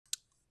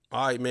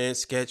All right, man.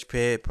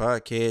 Sketchpad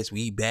Podcast.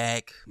 We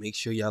back. Make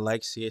sure y'all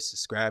like, share,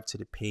 subscribe to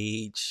the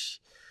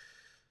page.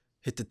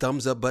 Hit the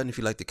thumbs up button if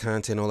you like the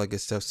content, all that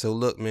good stuff. So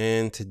look,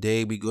 man,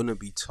 today we're going to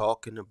be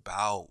talking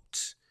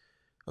about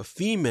a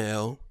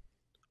female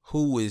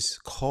who is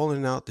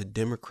calling out the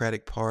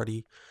Democratic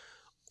Party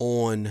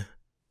on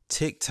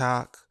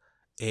TikTok.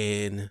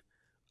 And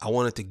I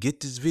wanted to get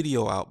this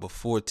video out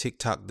before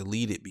TikTok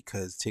delete it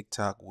because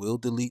TikTok will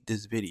delete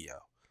this video.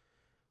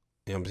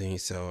 You know what I'm saying?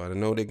 So I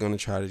know they're going to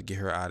try to get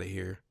her out of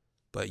here.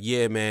 But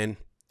yeah, man,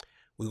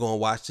 we're going to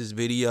watch this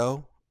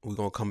video. We're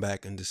going to come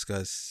back and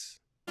discuss.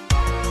 All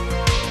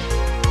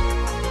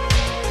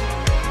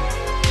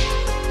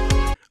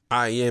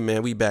right, yeah,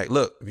 man, we back.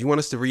 Look, if you want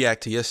us to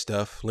react to your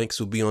stuff, links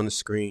will be on the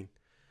screen.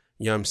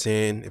 You know what I'm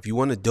saying? If you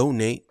want to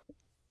donate,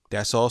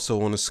 that's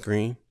also on the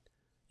screen.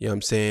 You know what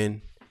I'm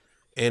saying?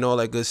 And all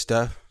that good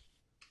stuff.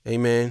 Hey,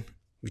 man,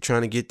 we're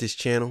trying to get this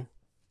channel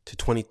to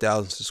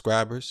 20,000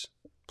 subscribers.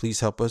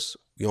 Please help us.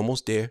 We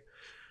almost there.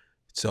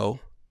 So,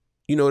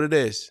 you know what it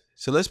is.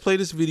 So let's play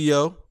this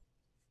video.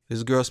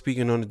 This girl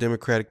speaking on the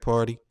Democratic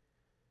Party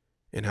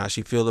and how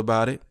she feel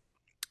about it.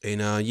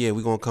 And yeah,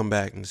 we're going to come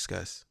back and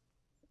discuss.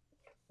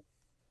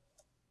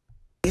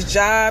 These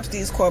jobs,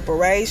 these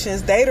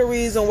corporations, they the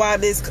reason why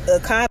this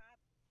economy.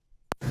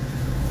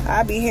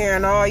 I be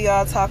hearing all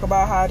y'all talk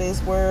about how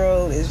this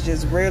world is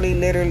just really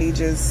literally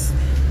just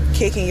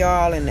kicking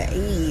y'all in the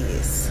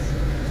ass.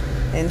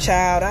 And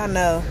child, I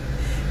know.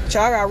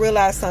 Y'all gotta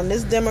realize something.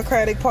 This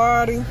Democratic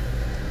Party,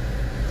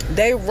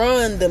 they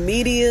run the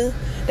media,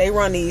 they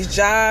run these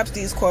jobs,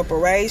 these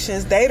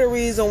corporations. They the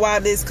reason why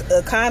this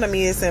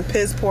economy is in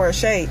piss poor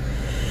shape.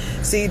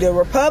 See, the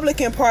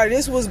Republican Party,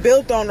 this was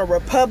built on the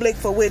republic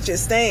for which it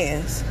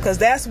stands, because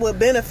that's what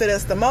benefits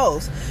us the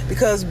most.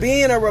 Because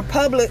being a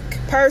republic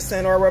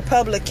person or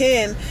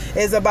Republican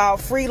is about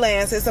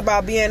freelance. It's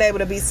about being able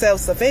to be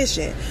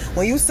self-sufficient.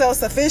 When you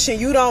self-sufficient,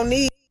 you don't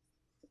need.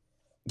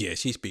 Yeah,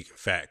 she's speaking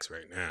facts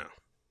right now.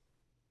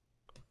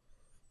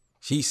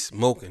 She's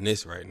smoking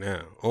this right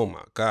now. Oh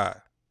my God.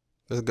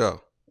 Let's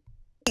go.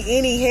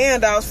 Any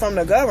handouts from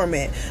the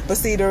government. But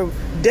see, the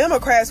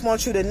Democrats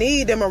want you to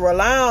need them and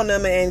rely on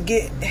them and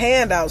get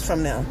handouts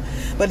from them.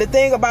 But the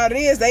thing about it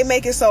is they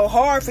make it so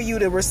hard for you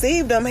to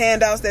receive them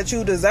handouts that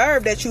you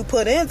deserve, that you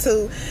put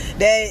into,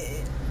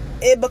 that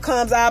it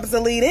becomes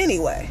obsolete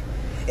anyway.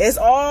 It's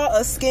all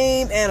a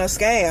scheme and a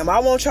scam.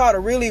 I want y'all to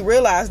really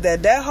realize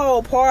that that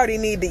whole party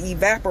need to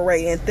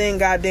evaporate in thin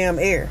goddamn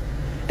air.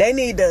 They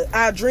need to,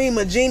 I dream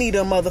of Genie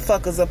them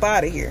motherfuckers up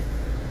out of here.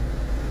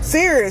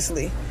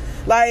 Seriously.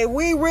 Like, if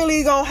we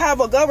really gonna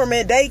have a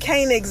government, they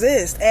can't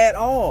exist at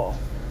all.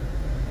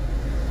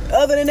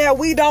 Other than that,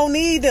 we don't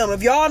need them.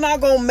 If y'all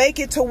not gonna make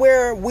it to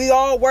where we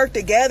all work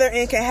together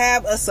and can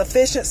have a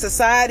sufficient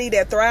society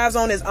that thrives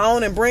on its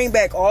own and bring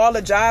back all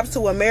the jobs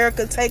to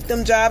America, take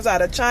them jobs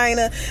out of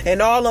China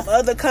and all them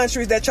other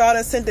countries that y'all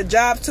done sent the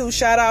jobs to,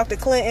 shout out to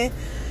Clinton,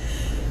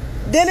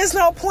 then there's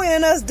no point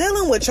in us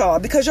dealing with y'all,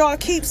 because y'all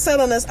keep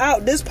selling us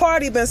out. This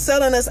party been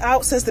selling us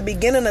out since the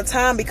beginning of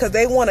time because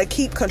they want to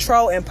keep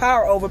control and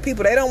power over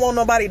people. They don't want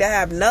nobody to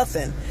have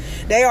nothing.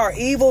 They are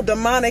evil,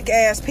 demonic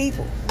ass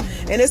people.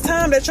 And it's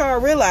time that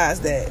y'all realize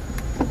that.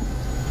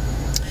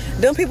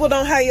 Them people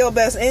don't have your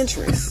best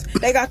interests.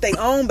 They got their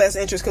own best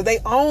interests because they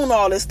own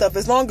all this stuff.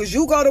 As long as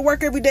you go to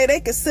work every day, they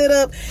can sit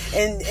up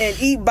and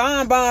eat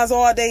bonbons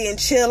all day and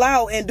chill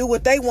out and do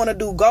what they want to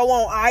do. Go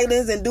on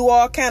islands and do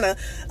all kind of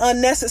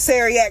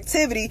unnecessary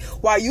activity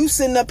while you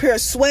sitting up here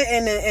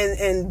sweating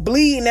and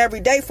bleeding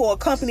every day for a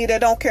company that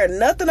don't care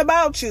nothing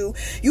about you.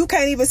 You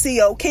can't even see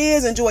your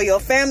kids, enjoy your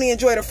family,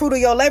 enjoy the fruit of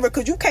your labor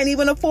because you can't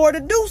even afford to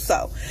do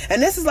so.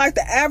 And this is like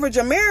the average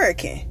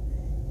American.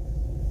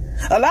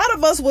 A lot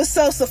of us was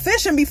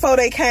self-sufficient before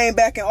they came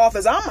back in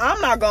office.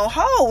 I'm not gonna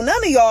hold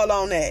none of y'all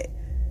on that.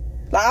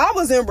 Like, I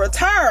was in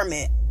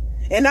retirement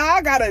and now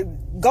I gotta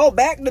go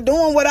back to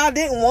doing what I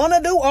didn't want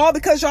to do, all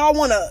because y'all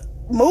want to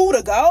move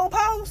the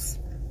goalposts.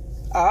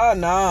 Oh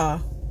nah,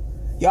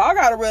 y'all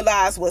gotta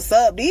realize what's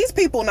up. These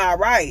people not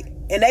right,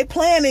 and they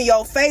playing in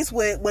your face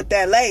with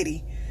that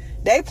lady.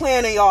 They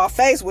playing in y'all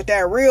face with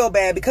that real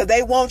bad because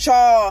they want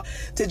y'all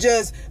to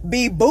just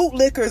be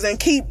bootlickers and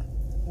keep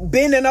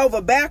bending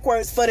over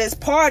backwards for this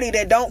party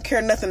that don't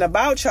care nothing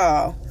about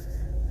y'all.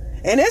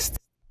 And it's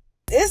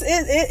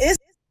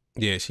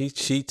yeah,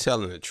 she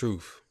telling the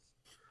truth.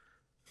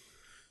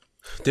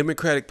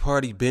 Democratic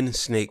Party been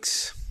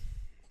snakes.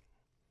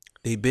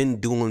 They've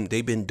been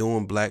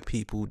doing black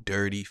people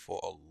dirty for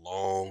a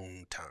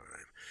long time.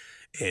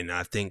 And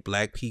I think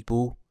black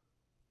people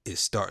is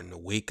starting to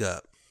wake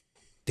up.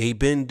 They've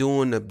been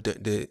doing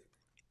the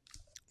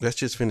let's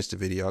just finish the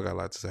video. I got a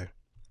lot to say.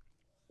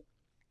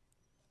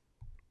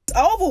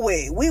 Over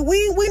with.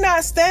 We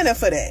not standing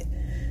for that.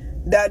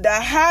 The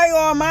high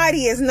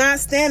almighty is not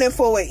standing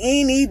for it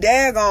any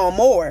daggone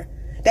more.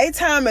 They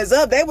time is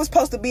up. They was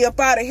supposed to be up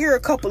out of here a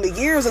couple of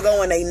years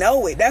ago and they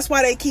know it. That's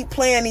why they keep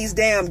playing these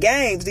damn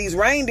games, these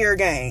reindeer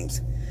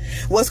games.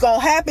 What's gonna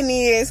happen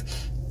is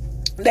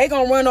they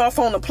gonna run off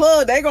on the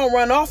plug. They gonna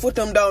run off with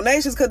them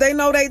donations because they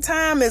know their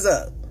time is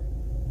up.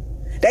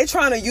 They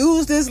trying to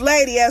use this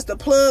lady as the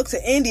plug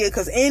to India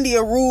because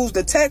India rules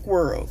the tech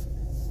world.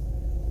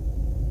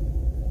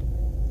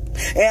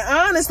 And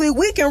honestly,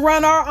 we can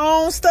run our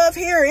own stuff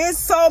here. It's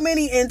so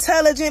many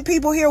intelligent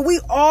people here.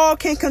 We all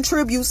can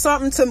contribute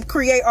something to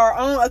create our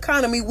own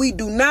economy. We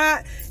do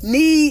not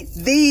need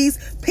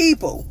these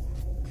people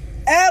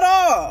at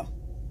all.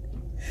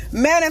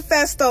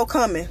 Manifesto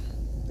coming.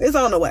 It's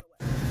on the way.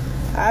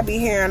 I be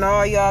hearing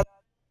all y'all.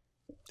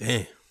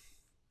 Damn.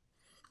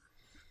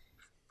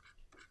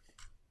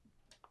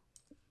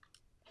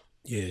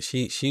 Yeah,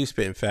 she was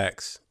spitting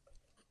facts.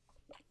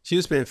 She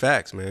was spitting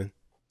facts, man.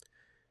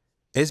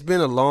 It's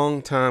been a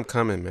long time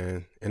coming,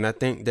 man. And I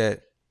think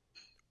that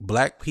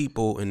black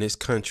people in this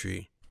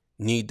country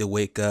need to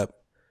wake up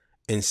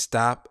and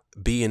stop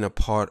being a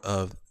part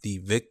of the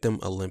victim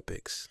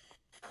Olympics.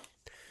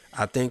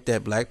 I think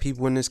that black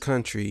people in this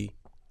country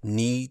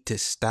need to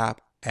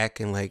stop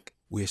acting like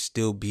we're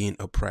still being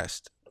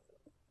oppressed.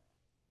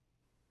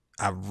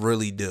 I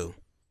really do.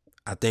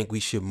 I think we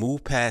should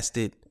move past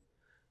it,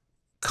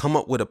 come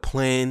up with a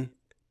plan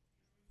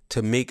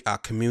to make our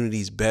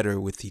communities better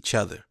with each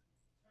other.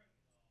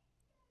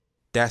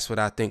 That's what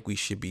I think we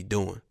should be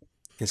doing.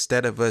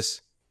 Instead of us,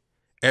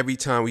 every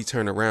time we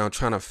turn around,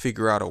 trying to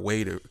figure out a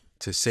way to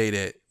say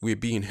that we're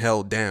being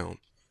held down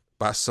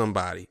by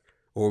somebody,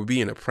 or we're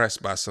being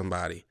oppressed by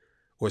somebody,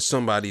 or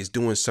somebody is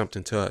doing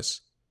something to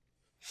us.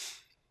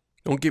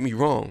 Don't get me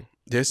wrong.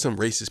 There's some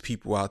racist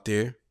people out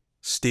there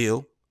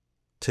still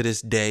to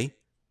this day.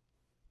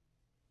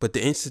 But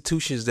the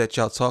institutions that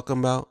y'all talking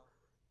about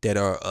that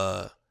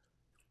are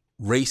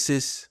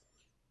racist,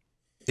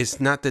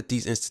 it's not that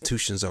these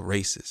institutions are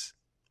racist.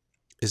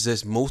 It's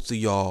just most of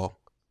y'all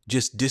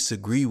just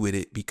disagree with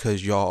it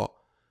because y'all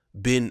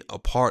been a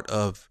part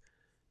of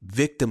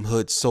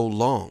victimhood so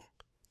long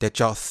that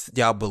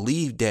y'all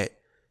believe that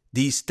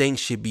these things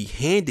should be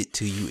handed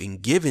to you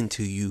and given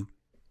to you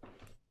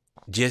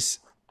just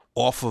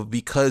off of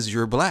because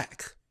you're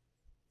black.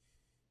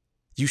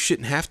 You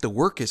shouldn't have to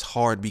work as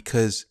hard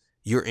because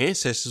your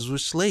ancestors were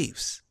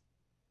slaves.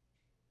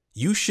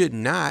 You should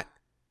not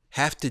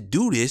have to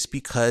do this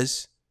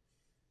because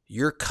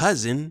your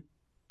cousin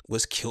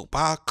was killed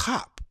by a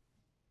cop.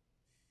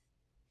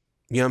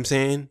 You know what I'm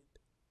saying?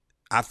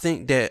 I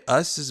think that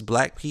us as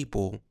black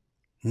people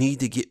need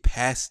to get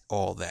past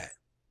all that.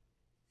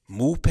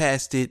 Move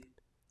past it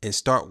and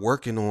start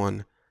working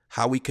on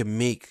how we can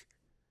make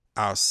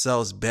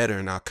ourselves better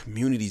and our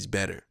communities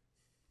better.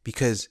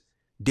 Because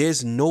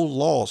there's no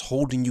laws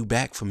holding you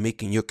back from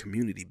making your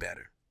community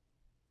better.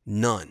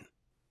 None.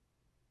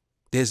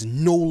 There's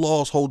no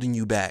laws holding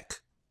you back.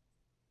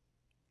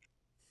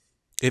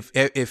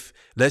 If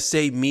let's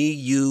say me,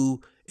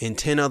 you, and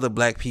 10 other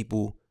black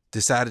people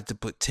decided to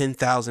put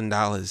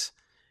 $10,000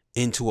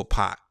 into a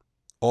pot,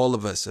 all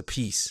of us a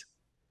piece,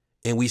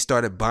 and we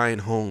started buying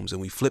homes and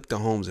we flipped the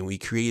homes and we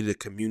created a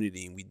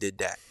community and we did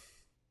that.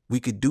 We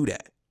could do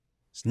that.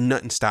 There's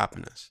nothing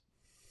stopping us.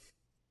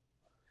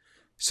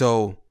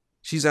 So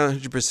she's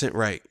 100%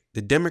 right.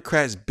 The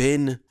Democrats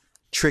been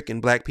tricking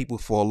black people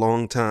for a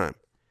long time,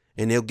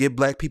 and they'll give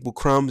black people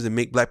crumbs and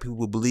make black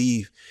people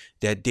believe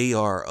that they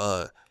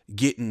are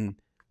getting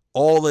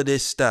all of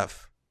this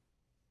stuff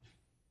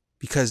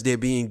because they're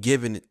being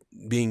given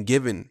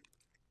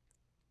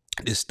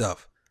this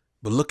stuff.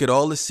 But look at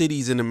all the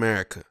cities in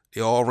America.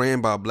 They're all ran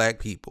by black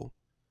people.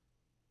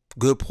 A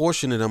good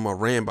portion of them are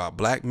ran by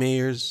black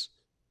mayors,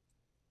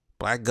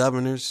 black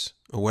governors,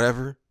 or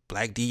whatever,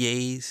 black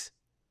DAs.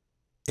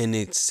 And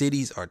the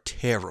cities are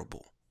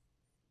terrible.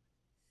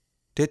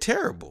 They're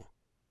terrible.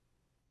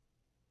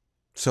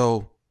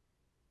 So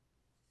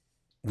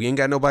we ain't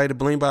got nobody to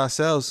blame by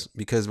ourselves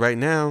because right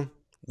now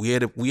we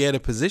at a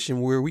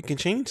position where we can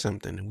change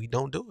something and we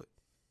don't do it.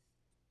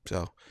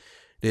 So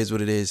it is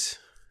what it is.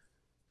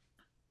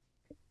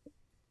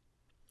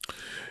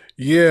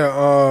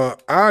 Yeah,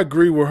 I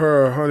agree with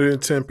her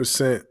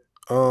 110%.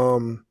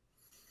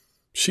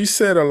 She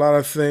said a lot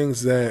of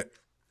things that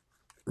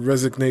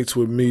resonates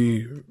with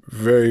me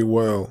very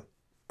well.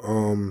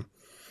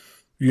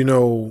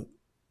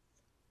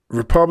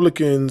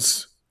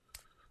 Republicans,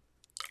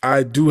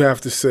 I do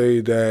have to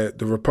say that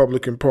the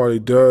Republican Party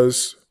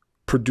does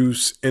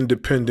produce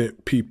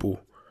independent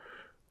people,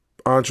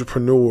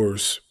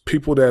 entrepreneurs,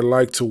 people that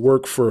like to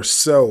work for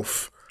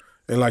self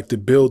and like to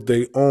build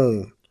their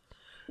own.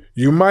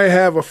 You might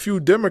have a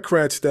few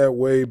Democrats that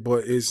way,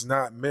 but it's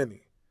not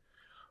many.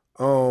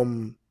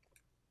 I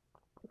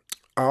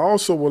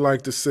also would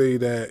like to say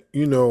that,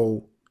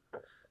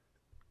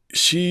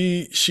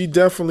 she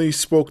definitely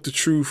spoke the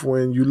truth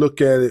when you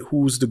look at it,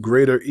 who's the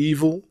greater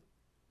evil.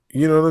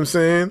 You know what I'm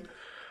saying?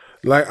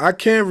 Like, I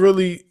can't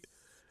really,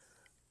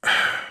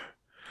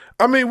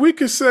 I mean,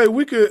 there's probably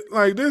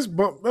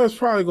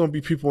going to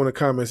be people in the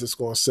comments that's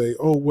going to say,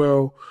 oh,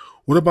 well,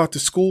 what about the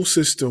school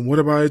system? What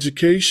about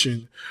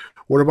education?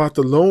 What about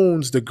the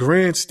loans, the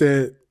grants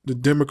that the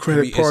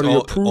Democratic Party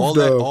approved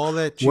of? All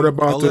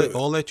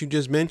that you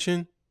just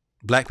mentioned,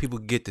 black people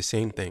get the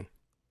same thing.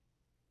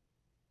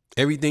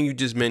 Everything you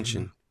just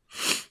mentioned,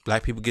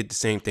 black people get the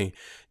same thing.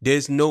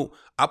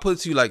 I'll put it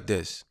to you like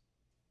this.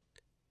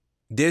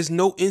 There's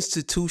no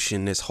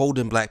institution that's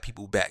holding black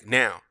people back.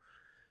 Now,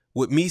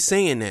 with me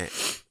saying that,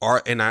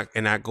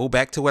 and I go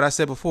back to what I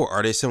said before,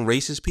 are there some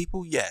racist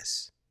people?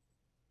 Yes.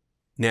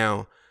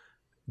 Now,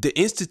 the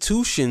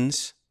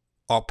institutions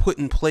are put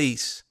in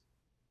place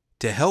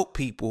to help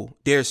people.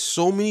 There's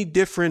so many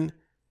different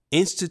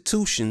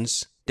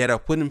institutions that are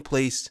put in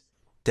place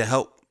to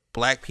help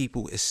black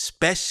people,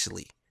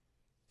 especially.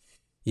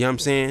 You know what I'm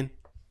saying?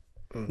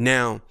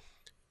 Now,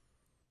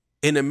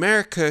 in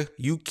America,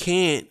 you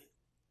can't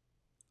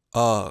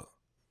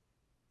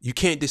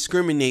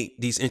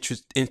discriminate these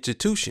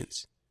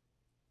institutions.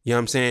 You know what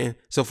I'm saying?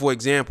 So, for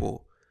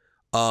example,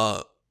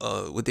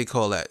 what they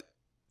call that,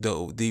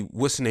 the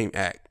what's the name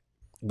act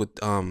with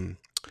I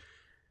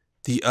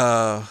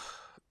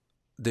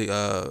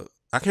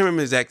can't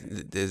remember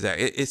the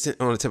exact. It's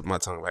on the tip of my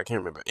tongue, but I can't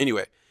remember.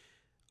 Anyway,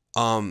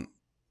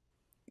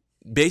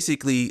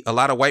 basically, a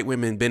lot of white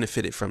women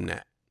benefited from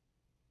that.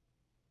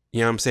 You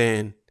know what I'm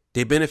saying?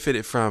 They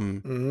benefited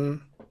from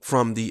the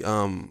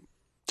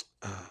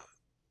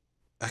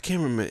I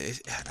can't remember.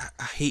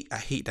 I hate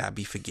that I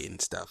be forgetting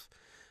stuff.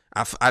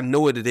 I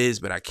know what it is,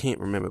 but I can't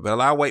remember. But a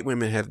lot of white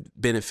women have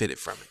benefited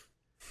from it.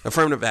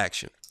 Affirmative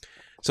action.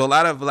 So a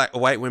lot of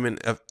white women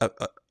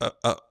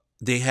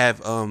they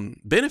have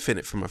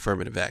benefited from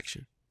affirmative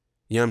action.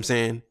 You know what I'm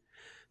saying?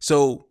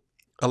 So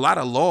a lot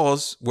of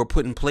laws were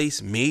put in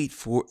place made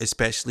for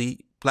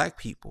especially black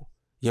people.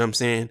 You know what I'm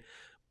saying?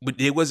 But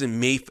it wasn't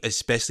made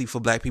especially for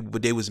black people,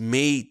 but they was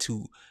made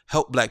to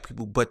help black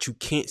people, but you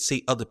can't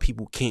say other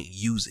people can't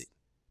use it.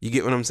 You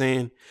get what I'm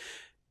saying?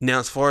 Now,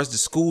 as far as the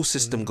school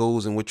system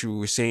goes and what you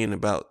were saying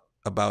about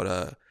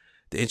the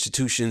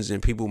institutions,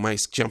 and people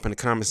might jump in the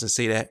comments and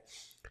say that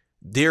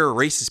there are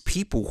racist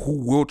people who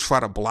will try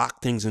to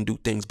block things and do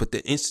things, but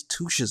the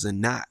institutions are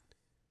not.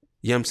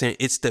 You know what I'm saying?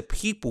 It's the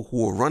people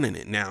who are running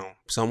it. Now,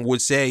 some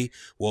would say,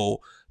 well,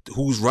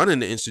 who's running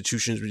the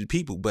institutions with the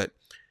people, but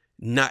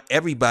not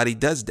everybody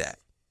does that.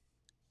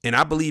 And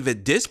I believe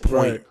at this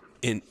point,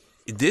 in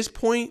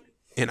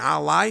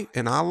our life,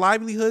 in our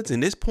livelihoods,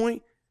 in this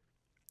point,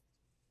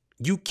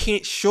 you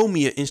can't show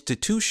me an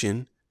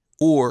institution,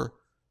 or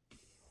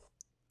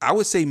I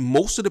would say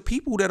most of the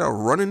people that are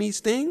running these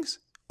things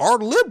are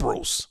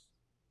liberals.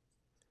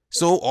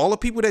 So all the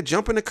people that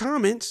jump in the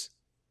comments,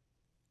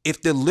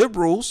 if the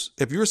liberals,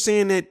 if you're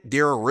saying that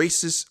there are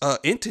racist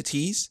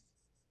entities,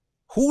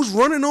 who's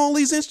running all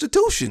these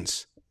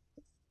institutions?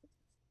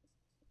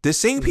 The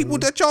same people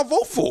that y'all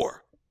vote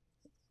for.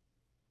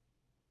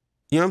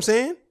 You know what I'm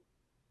saying?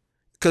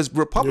 Because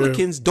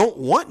Republicans don't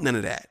want none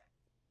of that.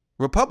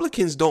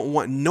 Republicans don't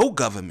want no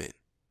government.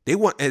 They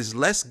want as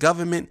less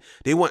government.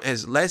 They want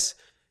as less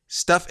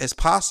stuff as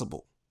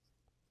possible.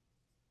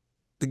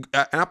 And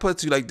I'll put it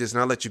to you like this, and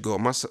I'll let you go.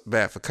 I'm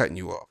bad for cutting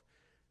you off.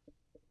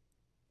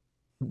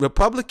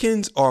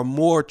 Republicans are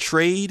more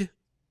trade.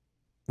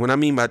 When I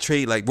mean by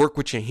trade, like work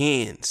with your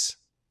hands.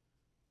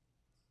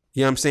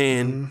 You know what I'm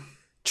saying?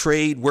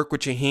 Trade, work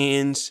with your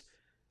hands.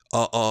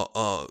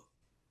 Work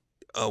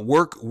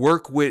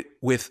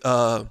with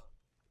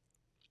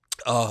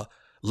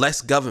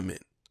less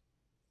government.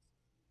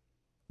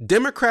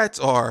 Democrats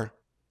are,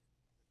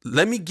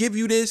 let me give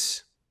you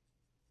this,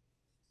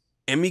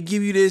 and me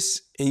give you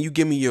this, and you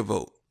give me your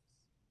vote.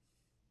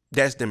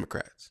 That's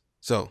Democrats.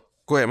 So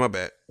go ahead, my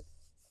bad.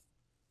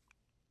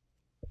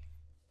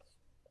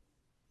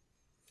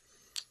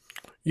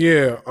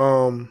 Yeah.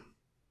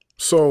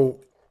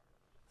 So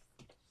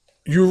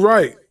you're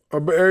right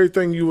about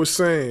everything you were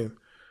saying,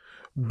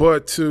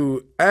 but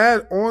to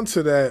add on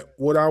to that,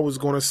 what I was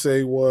going to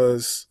say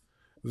was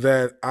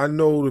that I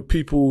know the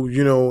people,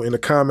 in the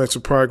comments are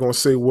probably going to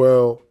say,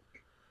 well,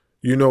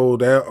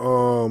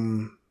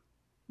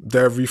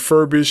 that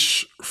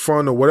refurbished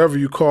fund or whatever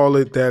you call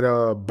it that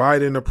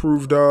Biden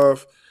approved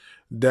of,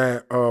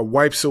 that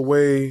wipes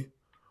away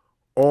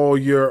all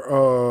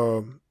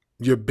your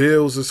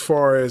bills as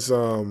far as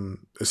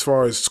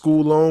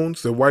school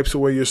loans, that wipes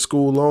away your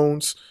school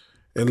loans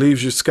and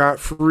leaves you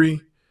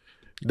scot-free.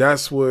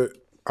 That's what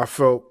I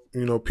felt,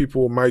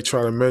 people might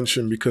try to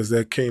mention because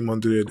that came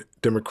under the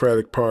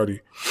Democratic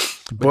Party.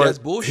 But that's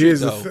bullshit,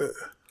 here's though.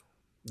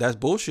 That's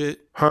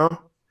bullshit. Huh?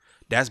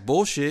 That's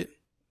bullshit,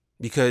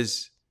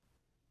 because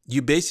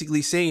you're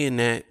basically saying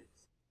that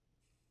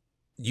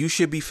you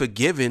should be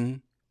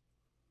forgiven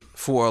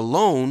for a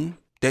loan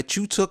that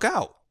you took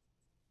out.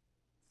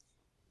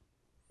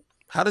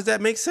 How does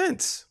that make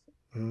sense?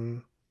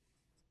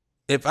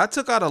 If I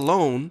took out a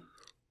loan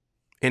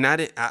and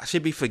I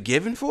should be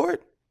forgiven for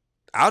it?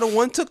 I the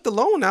one took the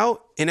loan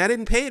out and I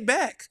didn't pay it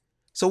back.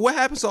 So what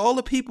happens to all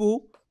the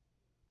people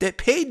that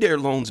paid their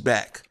loans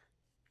back?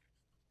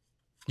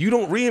 You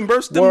don't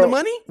reimburse them the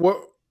money?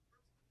 Well,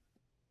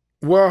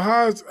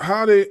 how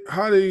they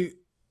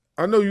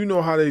I know you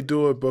know how they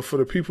do it, but for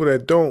the people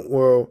that don't,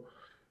 well,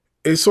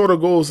 it sort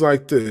of goes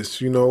like this,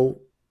 you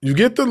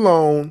get the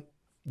loan,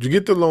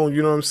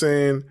 you know what I'm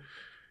saying?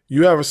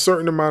 You have a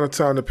certain amount of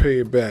time to pay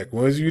it back.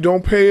 Once you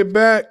don't pay it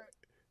back,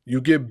 you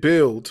get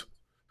billed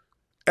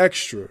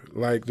extra.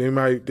 Like they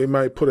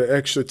might put an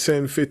extra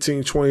 $10,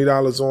 $15,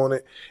 $20 on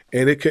it,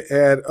 and it could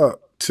add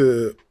up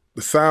to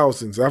the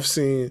thousands.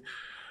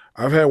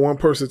 I've had one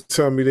person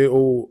tell me they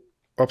owe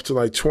up to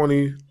like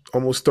 20,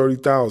 almost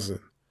 30,000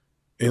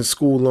 in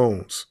school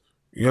loans.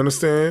 You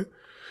understand?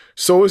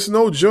 So it's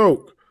no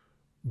joke.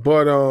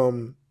 But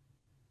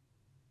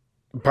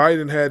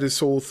Biden had this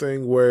whole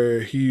thing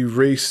where he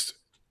erased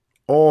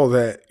all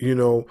that,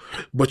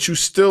 but you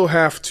still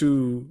have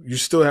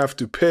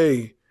to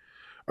pay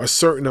a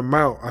certain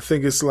amount. I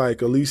think it's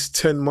like at least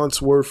 10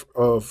 months worth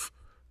of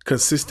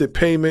consistent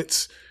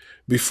payments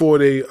before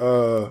they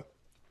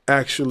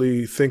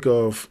actually think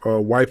of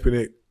wiping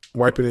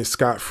it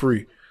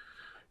scot-free.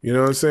 You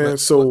know what I'm saying?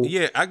 But,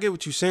 yeah, I get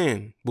what you're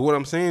saying. But what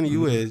I'm saying to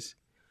you is,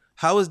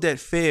 how is that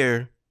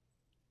fair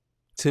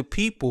to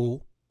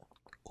people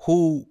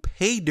who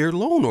paid their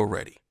loan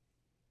already?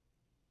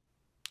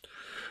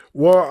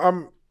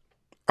 Well,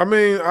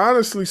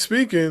 honestly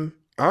speaking,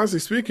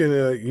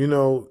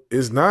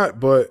 it's not.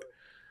 But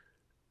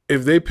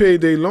if they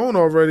paid their loan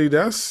already,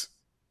 that's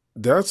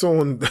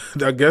on.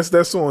 I guess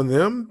that's on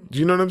them. Do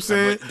you know what I'm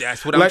saying?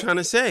 That's what I'm trying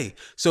to say.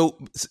 So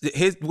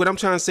here's what I'm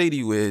trying to say to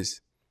you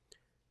is,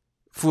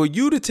 for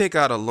you to take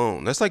out a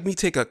loan, that's like me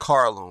take a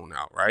car loan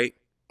out, right?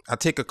 I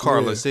take a car.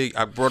 Yeah. Let's say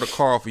I brought a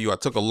car for you. I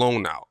took a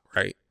loan out,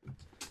 right?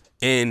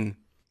 And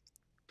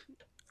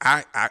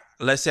I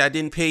let's say I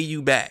didn't pay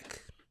you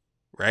back,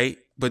 right?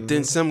 But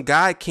then some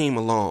guy came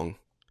along,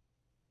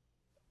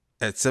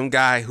 and some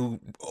guy who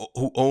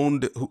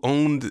owned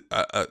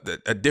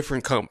a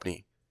different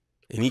company,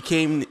 and he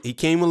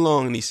came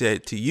along and he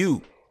said to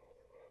you,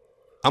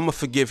 "I'm gonna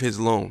forgive his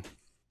loan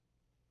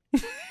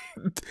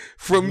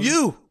from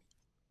you."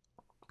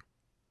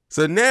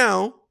 So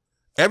now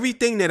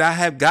everything that I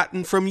have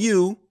gotten from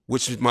you,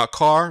 which is my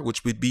car,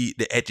 which would be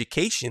the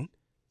education,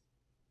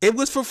 it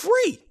was for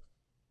free.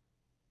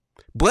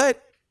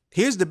 But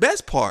here's the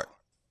best part.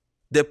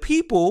 The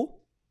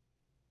people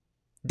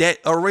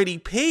that already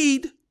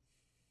paid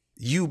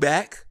you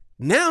back,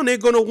 now they're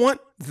going to want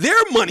their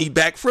money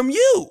back from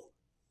you.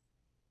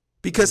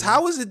 Because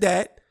how is it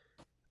that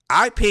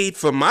I paid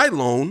for my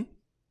loan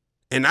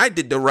and I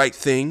did the right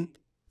thing,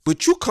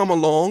 but you come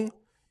along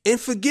and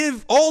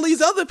forgive all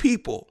these other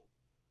people?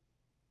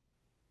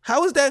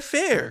 How is that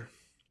fair?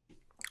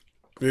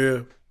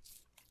 Yeah.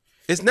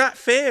 It's not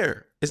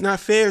fair. It's not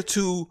fair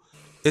to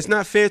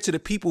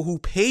the people who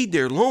paid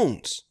their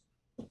loans.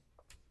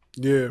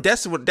 Yeah.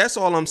 That's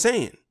all I'm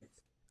saying.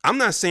 I'm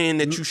not saying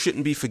that you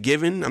shouldn't be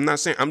forgiven. I'm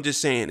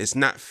just saying it's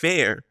not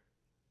fair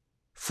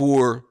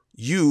for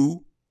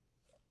you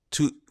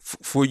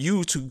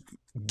to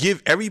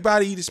give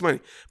everybody this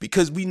money,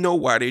 because we know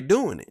why they're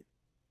doing it.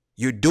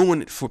 You're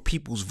doing it for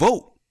people's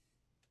vote.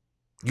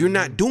 You're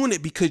not doing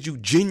it because you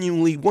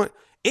genuinely want.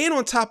 And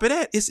on top of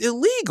that, it's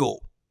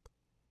illegal.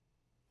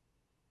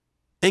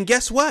 And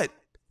guess what?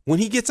 When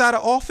he gets out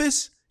of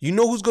office, you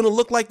know who's going to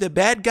look like the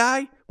bad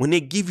guy when they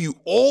give you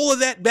all of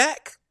that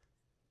back?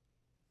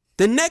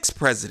 The next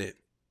president.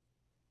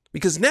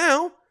 Because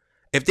now,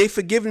 if they've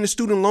forgiven the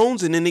student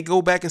loans and then they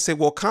go back and say,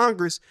 well,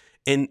 Congress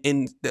and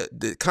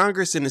the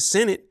Congress and the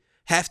Senate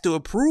have to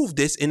approve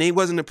this, and they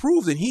wasn't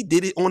approved, and he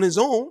did it on his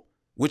own,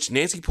 which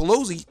Nancy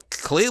Pelosi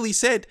clearly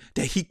said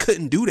that he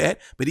couldn't do that,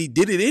 but he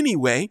did it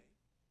anyway.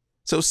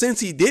 So since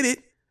he did it,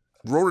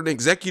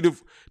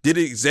 did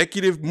an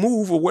executive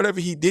move or whatever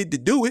he did to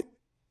do it,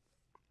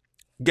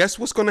 guess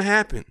what's going to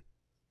happen?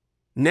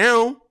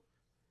 Now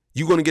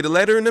you're going to get a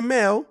letter in the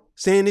mail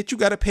saying that you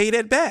got to pay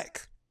that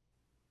back.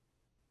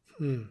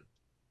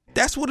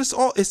 That's what it's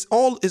all. It's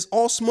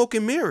all smoke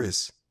and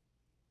mirrors.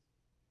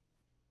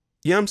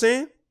 You know what I'm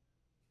saying?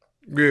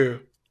 Yeah.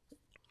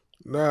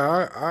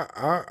 Nah,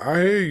 I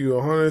hear you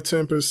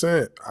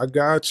 110%. I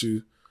got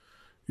you.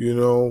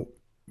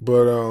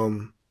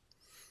 But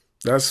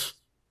that's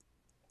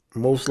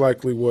most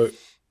likely what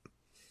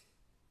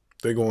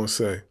they're gonna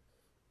say.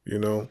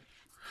 But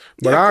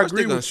yeah, I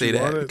agree with you. Say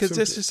that because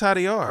that's just how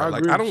they are.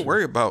 I don't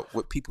worry about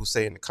what people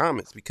say in the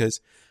comments,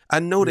 because I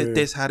know that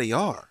that's how they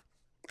are.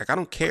 Like, I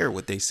don't care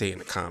what they say in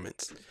the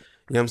comments. You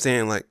know what I'm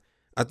saying? Like,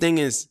 I think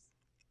is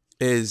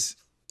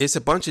it's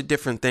a bunch of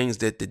different things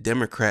that the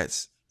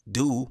Democrats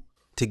do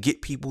to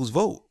get people's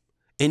vote.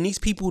 And these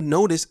people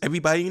know this.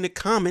 Everybody in the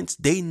comments,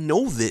 they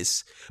know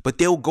this, but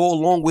they'll go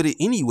along with it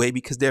anyway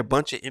because they're a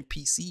bunch of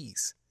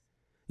NPCs.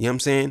 You know what I'm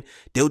saying?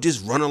 They'll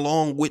just run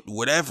along with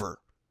whatever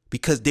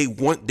because they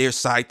want their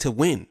side to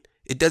win.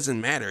 It doesn't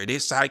matter. Their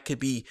side could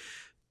be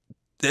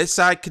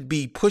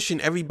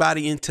pushing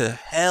everybody into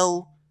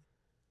hell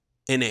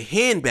in a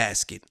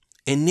handbasket,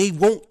 and they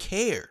won't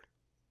care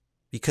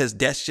because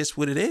that's just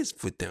what it is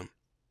with them.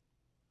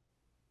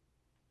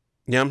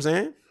 You know what I'm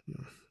saying?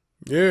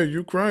 Yeah,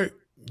 you're right.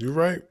 You're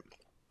right.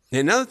 And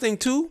another thing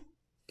too,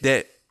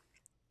 that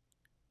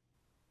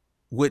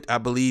what I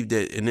believe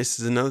that, and this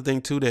is another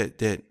thing too that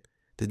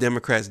the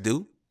Democrats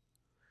do,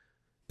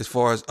 as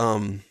far as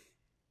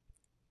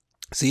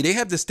see, they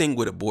have this thing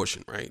with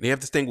abortion, right? They have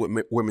this thing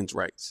with women's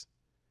rights,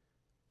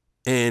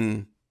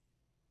 and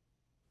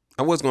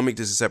I was gonna make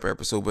this a separate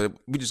episode, but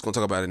we're just gonna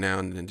talk about it now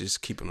and then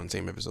just keep it on the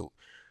same episode.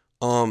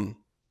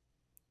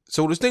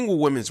 So this thing with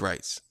women's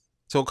rights.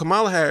 So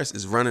Kamala Harris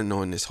is running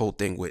on this whole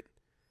thing with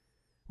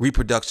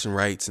reproduction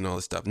rights and all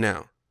this stuff.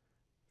 Now,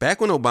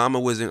 back when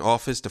Obama was in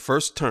office,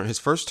 his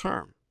first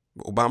term,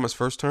 Obama's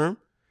first term,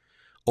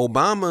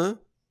 Obama,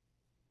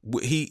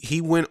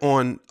 he went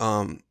on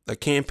a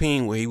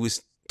campaign where he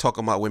was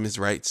talking about women's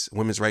rights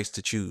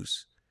to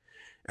choose.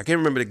 I can't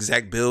remember the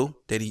exact bill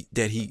that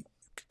he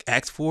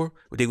asked for,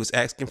 what they was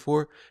asking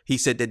for. He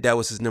said that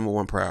was his number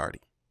one priority.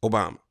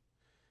 Obama.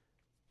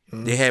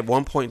 Mm-hmm. They had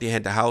one point, they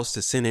had the House,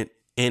 the Senate,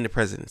 and the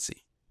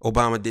presidency.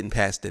 Obama didn't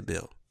pass that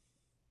bill.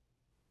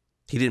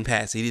 He didn't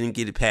pass. He didn't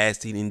get it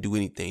passed. He didn't do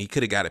anything. He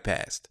could have got it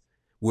passed,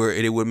 where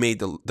it would have made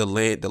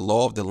the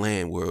law of the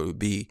land, where it would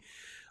be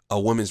a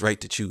woman's right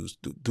to choose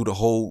through the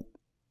whole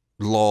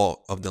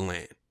law of the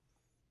land.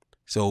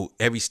 So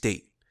every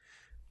state.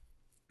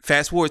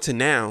 Fast forward to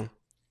now,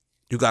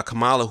 you got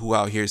Kamala who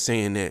out here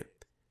saying that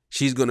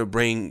she's gonna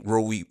bring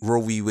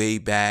Roe v.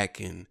 Wade back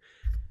and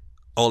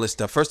all this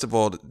stuff. First of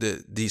all,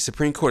 the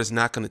Supreme Court is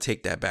not gonna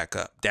take that back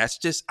up. That's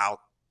just out.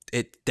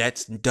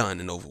 That's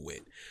done and over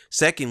with.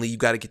 Secondly, you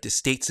got to get the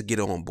states to get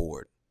on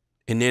board,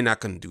 and they're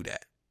not going to do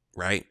that,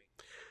 right?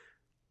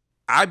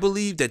 I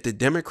believe that the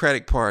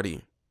Democratic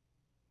Party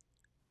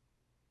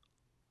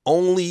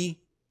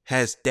only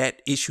has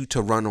that issue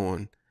to run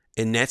on,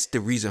 and that's the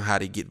reason how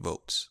they get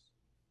votes,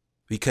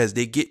 because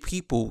they get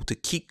people to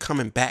keep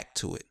coming back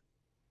to it.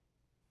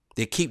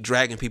 They keep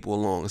dragging people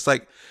along. It's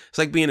like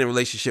being in a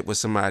relationship with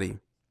somebody,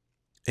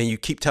 and you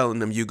keep telling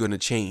them you're going to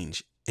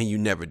change, and you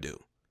never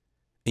do.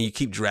 And you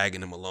keep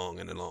dragging them along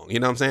and along. You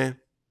know what I'm saying?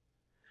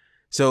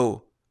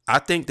 So I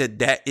think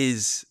that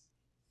is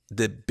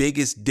the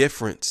biggest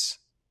difference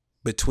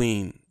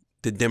between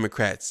the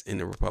Democrats and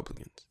the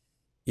Republicans.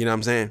 You know what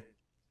I'm saying?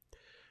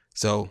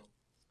 So,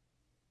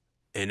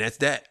 and that's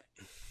that.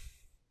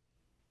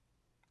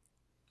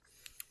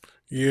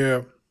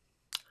 Yeah.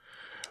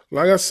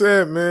 Like I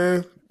said,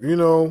 man,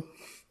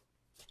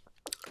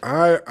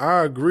 I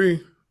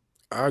agree.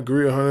 I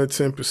agree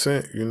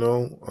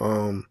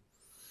 110%,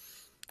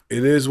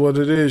 It is what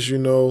it is,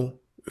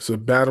 It's a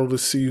battle to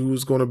see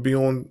who's going to be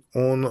on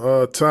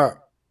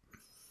top,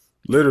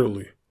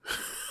 literally.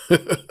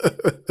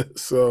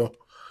 So,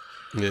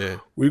 yeah,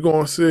 we're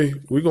gonna see.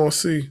 We're gonna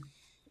see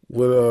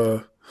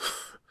what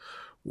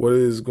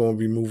is going to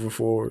be moving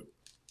forward.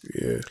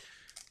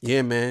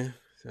 Yeah, man.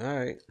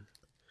 All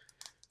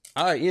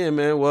right, yeah,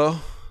 man.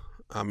 Well,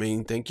 I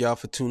mean, thank y'all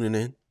for tuning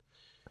in.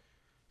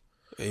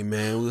 Hey,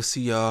 man, we'll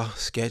see y'all.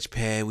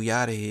 Sketchpad, we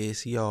out of here.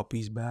 See y'all.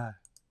 Peace. Bye.